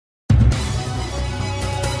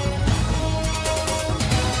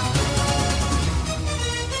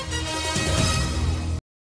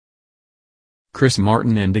Chris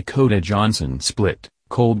Martin and Dakota Johnson split.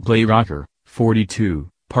 Coldplay rocker, 42,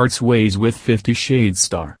 parts ways with 50 Shades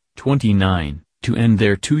star, 29, to end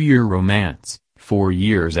their 2-year romance, 4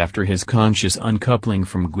 years after his conscious uncoupling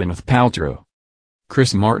from Gwyneth Paltrow.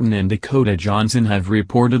 Chris Martin and Dakota Johnson have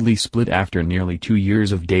reportedly split after nearly 2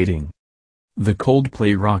 years of dating. The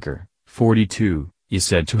Coldplay rocker, 42, is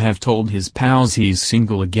said to have told his pals he's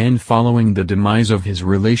single again following the demise of his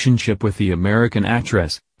relationship with the American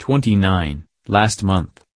actress, 29, last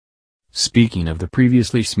month. Speaking of the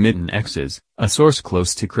previously smitten exes, a source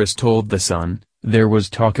close to Chris told The Sun, there was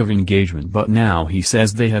talk of engagement but now he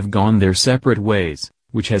says they have gone their separate ways,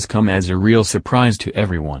 which has come as a real surprise to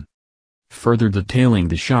everyone. Further detailing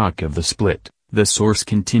the shock of the split, the source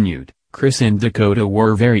continued, Chris and Dakota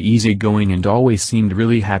were very easygoing and always seemed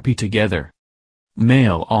really happy together.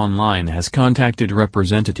 Mail Online has contacted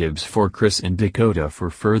representatives for Chris and Dakota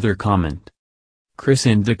for further comment. Chris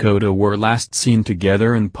and Dakota were last seen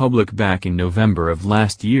together in public back in November of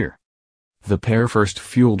last year. The pair first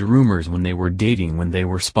fueled rumors when they were dating when they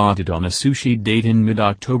were spotted on a sushi date in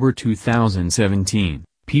mid-October 2017,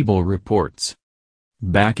 People reports.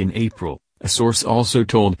 Back in April, a source also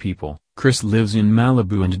told People, Chris lives in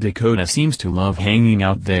Malibu and Dakota seems to love hanging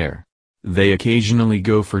out there. They occasionally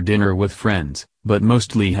go for dinner with friends, but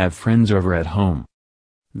mostly have friends over at home.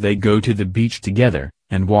 They go to the beach together,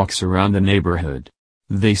 and walks around the neighborhood.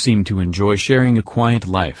 They seem to enjoy sharing a quiet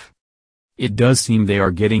life. It does seem they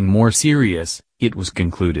are getting more serious, it was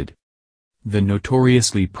concluded. The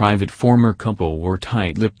notoriously private former couple were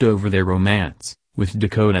tight-lipped over their romance, with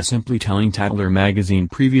Dakota simply telling Tatler magazine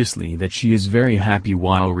previously that she is very happy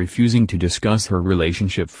while refusing to discuss her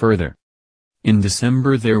relationship further. In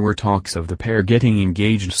December there were talks of the pair getting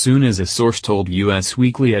engaged soon as a source told Us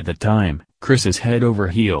Weekly at the time, Chris is head over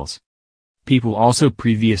heels. People also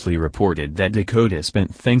previously reported that Dakota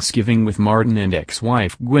spent Thanksgiving with Martin and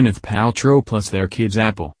ex-wife Gwyneth Paltrow plus their kids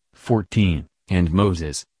Apple, 14, and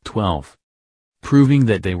Moses, 12. Proving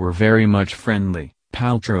that they were very much friendly,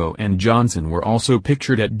 Paltrow and Johnson were also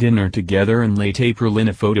pictured at dinner together in late April in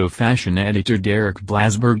a photo fashion editor Derek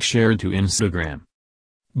Blasberg shared to Instagram.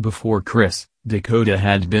 Before Chris, Dakota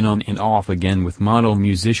had been on and off again with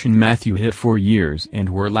model-musician Matthew Hitt for years and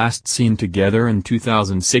were last seen together in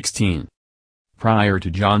 2016. Prior to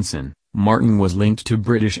Johnson, Martin was linked to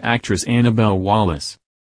British actress Annabelle Wallis.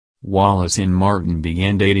 Wallis and Martin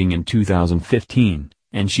began dating in 2015,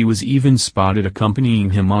 and she was even spotted accompanying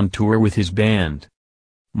him on tour with his band.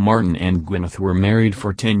 Martin and Gwyneth were married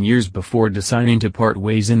for 10 years before deciding to part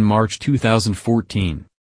ways in March 2014.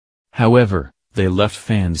 However, they left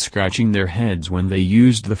fans scratching their heads when they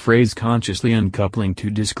used the phrase consciously uncoupling to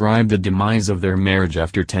describe the demise of their marriage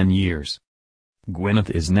after 10 years. Gwyneth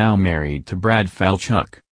is now married to Brad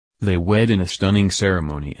Falchuk. They wed in a stunning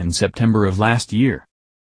ceremony in September of last year.